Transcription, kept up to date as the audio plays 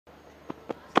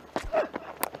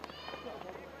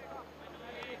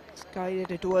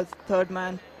Guided it towards the third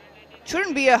man.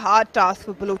 Shouldn't be a hard task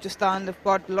for Balochistan. They've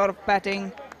got a lot of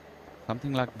batting.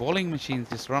 Something like bowling machines,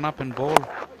 just run up and bowl.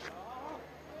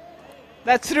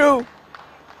 That's through.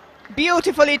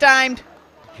 Beautifully timed.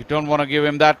 You don't want to give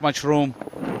him that much room.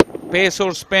 Pace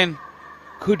or spin.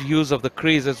 Good use of the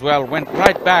crease as well. Went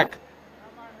right back.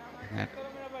 That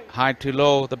high to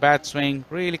low, the bat swing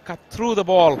really cut through the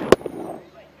ball.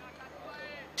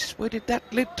 Just waited that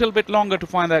little bit longer to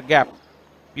find that gap.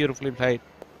 Beautifully played.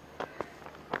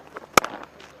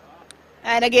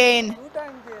 And again,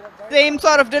 same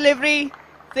sort of delivery,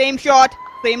 same shot,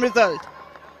 same result.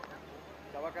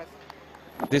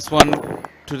 This one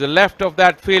to the left of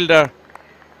that fielder.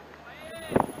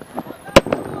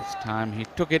 This time he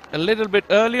took it a little bit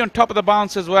early on top of the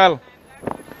bounce as well.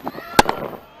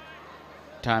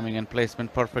 Timing and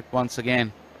placement perfect once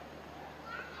again.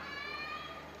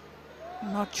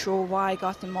 Not sure why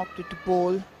Qasim opted to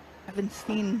bowl. Haven't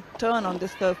seen turn on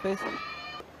this surface.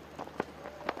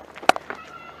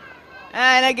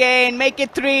 And again, make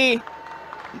it 3.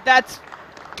 That's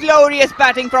glorious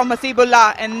batting from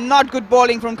Haseebullah and not good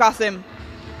bowling from Qasim.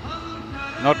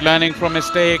 Not learning from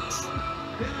mistakes.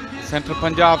 Central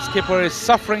Punjab skipper is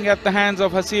suffering at the hands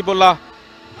of Haseebullah.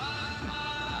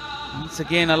 Once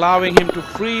again allowing him to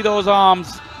free those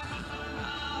arms.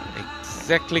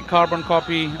 Exactly carbon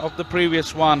copy of the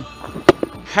previous one.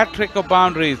 Hat-trick of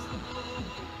boundaries.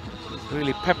 He's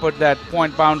really peppered that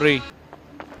point boundary.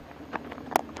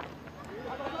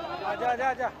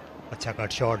 अच्छा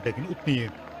cut shot, लेकिन उतनी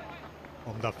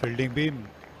उम्दा fielding भी,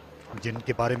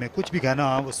 जिनके बारे में कुछ भी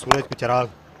कहना वो सूरज को चिराग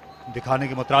दिखाने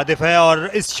के मुतरादिफ है। और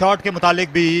इस शॉट के मुतालिक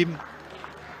भी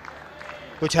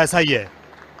कुछ ऐसा ही है।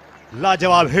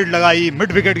 लाजवाब हिट लगाई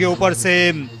मिड विकेट के ऊपर से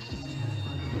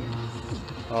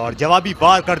और जवाबी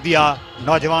वार कर दिया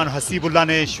नौजवान हसीबुल्लाह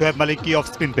ने शोएब मलिक की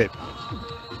ऑफ स्पिन पे।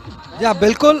 या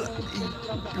बिल्कुल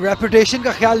रेपुटेशन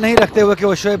का ख्याल नहीं रखते हुए कि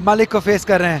वो शोएब मलिक को फेस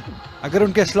कर रहे हैं। अगर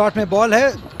उनके स्लॉट में बॉल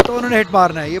है तो उन्होंने हिट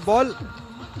मारना है। ये बॉल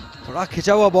थोड़ा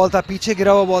खिंचा हुआ बॉल था, पीछे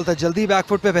गिरा हुआ बॉल था, जल्दी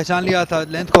बैकफुट पे पहचान लिया था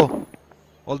लेंथ को।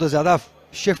 बॉल तो ज्यादा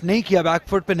शिफ्ट नहीं किया,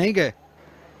 बैकफुट पे नहीं गए।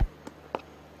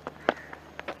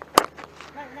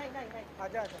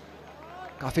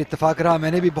 काफी इत्तेफाक रहा।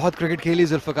 मैंने भी बहुत क्रिकेट खेली,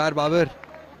 जुल्फकार बाबर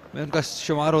में उनका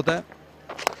शुमार होता है।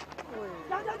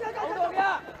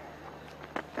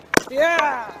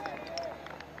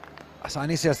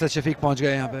 आसानी से असद शफीक पहुंच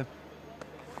गए यहाँ पे।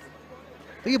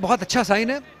 तो ये बहुत अच्छा साइन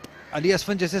है अली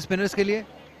असफन जैसे स्पिनर्स के लिए।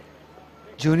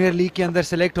 जूनियर लीग के अंदर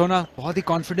सिलेक्ट होना, बहुत ही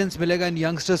कॉन्फिडेंस मिलेगा इन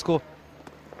यंगस्टर्स को।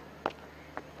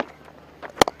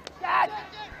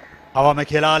 हवा में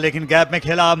खेला लेकिन गैप में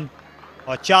खेला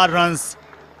और 4 रन्स।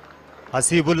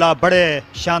 हसीबुल्लाह बड़े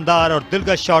शानदार और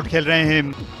दिलकश शॉट खेल रहे हैं।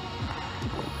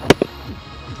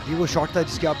 ये वो शॉट था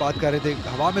जिसकी आप बात कर रहे थे।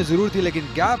 हवा में जरूर थी लेकिन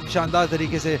गैप शानदार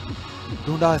तरीके से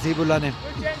ढूंढा हसीबुल्लाह ने।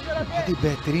 बहुत ही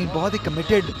बेहतरीन, बहुत ही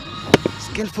कमिटेड,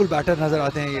 स्किलफुल बैटर नजर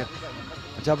आते हैं ये।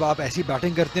 जब आप ऐसी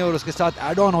बैटिंग करते हैं और उसके साथ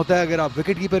एड ऑन होता है अगर आप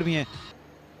विकेट कीपर भी हैं।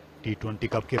 T20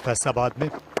 कप के फैसलाबाद में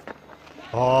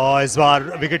और इस बार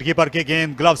विकेट कीपर के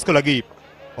गेंद ग्लव्स को लगी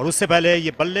और उससे पहले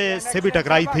ये बल्ले से भी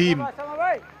टकराई थी।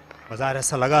 बाजार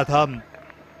ऐसा लगा था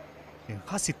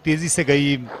खासी तेजी से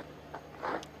गई,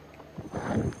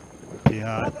 ये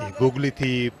गोगली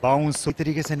थी, बाउंस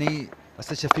तरीके से नहीं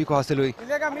असद शफीक को हासिल हुई।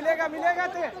 2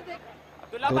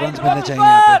 रन मिलने चाहिए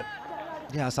यहाँ पर,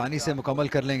 ये आसानी से मुकम्मल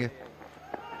कर लेंगे।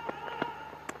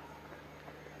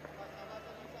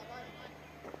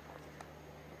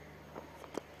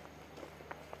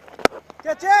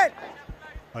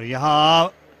 और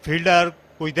यहाँ फील्डर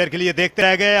कुछ देर के लिए देखते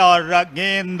रह गए और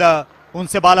गेंद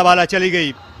उनसे बाला बाला चली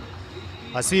गई।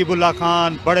 हसीबुल्लाह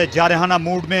खान बड़े जारहाना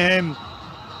मूड में हैं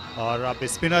और अब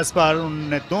स्पिनर्स पर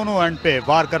उन्होंने दोनों एंड पे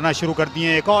वार करना शुरू कर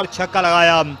दिए। एक और छक्का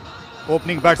लगाया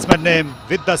ओपनिंग बैट्समैन ने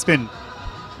विद द स्पिन।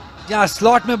 यहाँ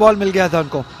स्लॉट में बॉल मिल गया था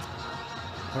उनको,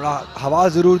 थोड़ा हवा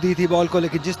जरूर दी थी बॉल को,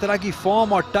 लेकिन जिस तरह की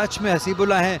फॉर्म और टच में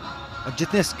हसीबुल्लाह हैं और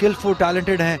जितने स्किलफुल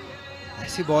टैलेंटेड हैं,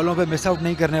 ऐसी बॉलों पे मिस आउट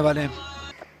नहीं करने वाले हैं।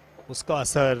 उसका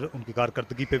असर उनकी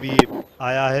कारकर्दगी पे भी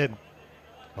आया है।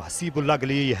 हसीबुल्लाह के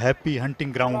लिए ये हैप्पी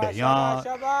हंटिंग ग्राउंड है। यहाँ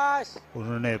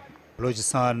उन्होंने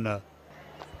Balochistan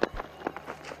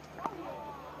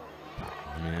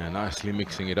nicely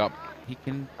mixing it up. He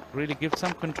can really give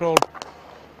some control.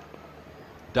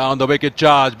 Down the wicket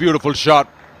charge, beautiful shot.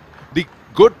 The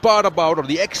good part about, or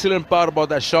the excellent part about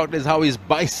that shot is how he's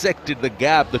bisected the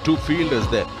gap, the two fielders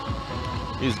there.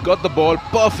 He's got the ball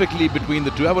perfectly between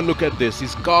the two. Have a look at this,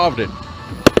 he's carved it.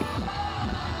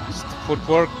 His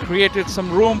footwork created some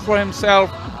room for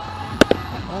himself.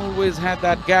 Always had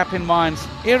that gap in mind.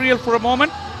 Aerial for a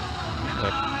moment,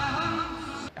 but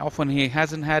often he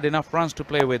hasn't had enough runs to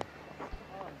play with.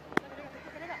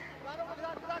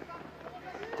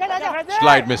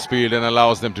 Slight misfield and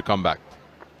allows them to come back.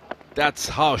 That's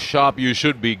how sharp you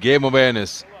should be. Game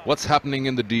awareness. What's happening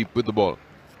in the deep with the ball.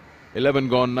 11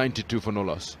 gone, 92 for no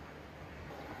loss.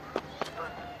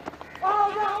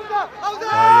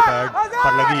 ये pad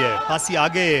पर लगी है, खासी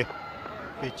आगे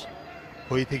pitch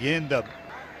हुई थी गेंद।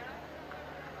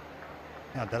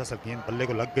 यहाँ दरअसल गेंद बल्ले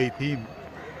को लग गई थी।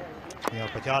 यहाँ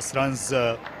 50 रन्स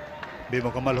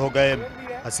बेमुकम्मल हो गए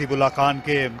हसीबुल्लाह खान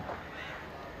के।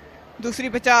 दूसरी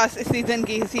 50 इस सीजन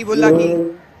की हसीबुल्लाह की।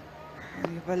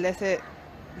 बल्ले से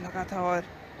लगा था और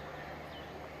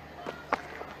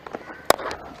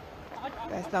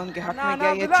फैसला उनके हक में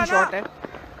गया। ये अच्छी शॉट है।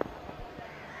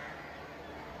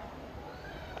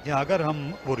 या अगर हम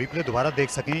वो रिप्ले दोबारा देख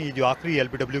सकें, ये जो आखिरी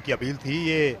एलबीडब्ल्यू की अपील थी,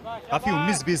 ये काफी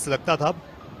 19-20 लगता था।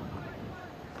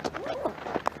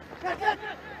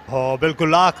 हो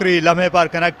बिल्कुल आखिरी लम्हे पर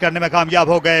कनेक्ट करने में कामयाब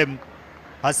हो गए।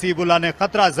 हसीबुल्लाह ने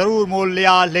खतरा जरूर मोल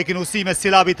लिया, लेकिन उसी में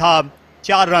सिला भी था।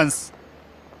 4 रन्स।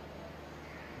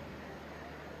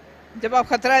 जब आप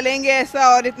खतरा लेंगे ऐसा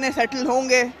और इतने सेटल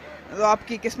होंगे तो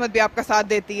आपकी किस्मत भी आपका साथ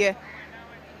देती है।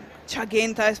 अच्छा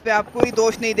गेंद था, इस पे आप कोई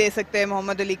दोष नहीं दे सकते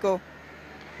मोहम्मद अली को,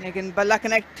 लेकिन बल्ला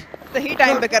कनेक्ट सही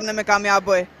टाइम पे करने में कामयाब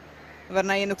हुए,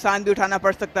 वरना ये नुकसान भी उठाना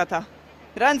पड़ सकता था।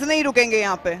 रन्स नहीं रुकेंगे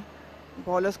यहाँ पे,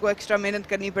 बॉलर्स को एक्स्ट्रा मेहनत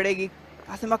करनी पड़ेगी।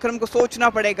 कासिम अकरम को सोचना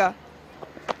पड़ेगा।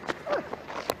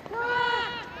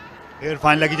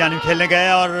 इरफान लगी जानिब खेलने गए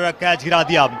और कैच गिरा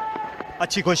दिया।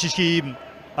 अच्छी कोशिश की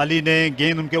अली ने,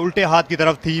 गेंद उनके उल्टे हाथ की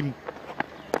तरफ थी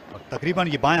और तकरीबन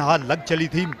ये बाएं हाथ लग चली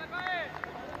थी।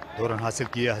 2 रन हासिल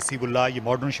किए हसीबुल्लाह। ये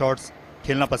मॉडर्न शॉट्स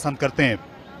खेलना पसंद करते हैं।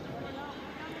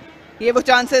 ये वो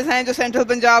चांसेस हैं जो सेंट्रल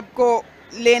पंजाब को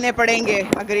लेने पड़ेंगे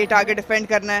अगर ये टारगेट डिफेंड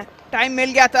करना है। टाइम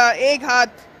मिल गया था, एक हाथ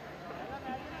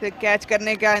से कैच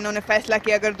करने का इन्होंने फैसला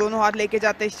किया। अगर दोनों हाथ लेके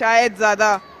जाते शायद ज्यादा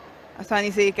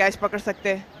आसानी से ये कैच पकड़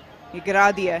सकते। ये गिरा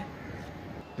दिया है।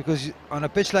 Because on a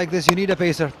pitch like this you need a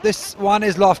pacer. This one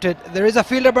is lofted. There is a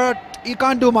fielder but you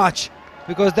can't do much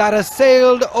because that has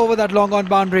sailed over that long on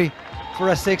boundary for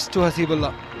a 6 to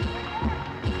Haseebullah.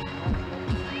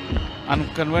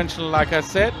 Unconventional, like I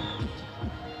said.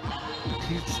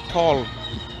 He's tall,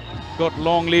 got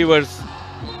long levers.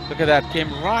 Look at that, came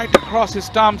right across his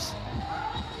stumps.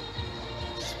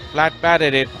 Flat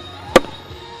batted it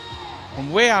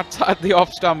from way outside the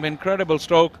off stump. Incredible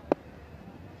stroke.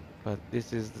 But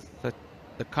this is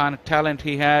the kind of talent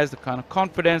he has, the kind of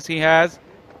confidence he has.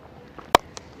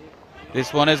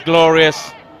 This one is glorious.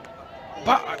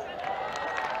 But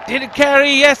did it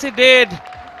carry? Yes, it did.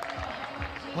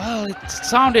 Well, it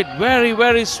sounded very,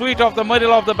 very sweet off the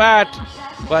middle of the bat,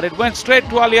 but it went straight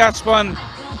to Ali Aspan.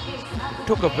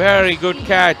 Took a very good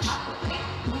catch.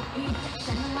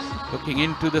 Looking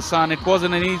into the sun, it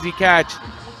wasn't an easy catch,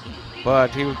 but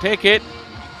he will take it.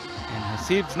 And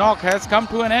Haseeb's knock has come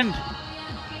to an end.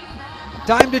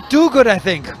 Timed it too good, I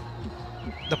think.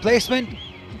 The placement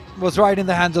was right in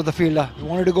the hands of the fielder. He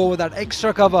wanted to go with that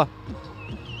extra cover.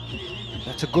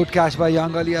 That's a good catch by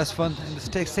young Ali Asfan. In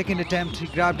the second attempt, he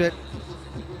grabbed it.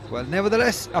 Well,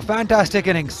 nevertheless, a fantastic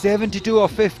inning. 72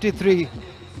 of 53.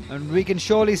 And we can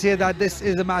surely say that this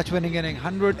is a match-winning inning.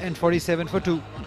 147 for 2.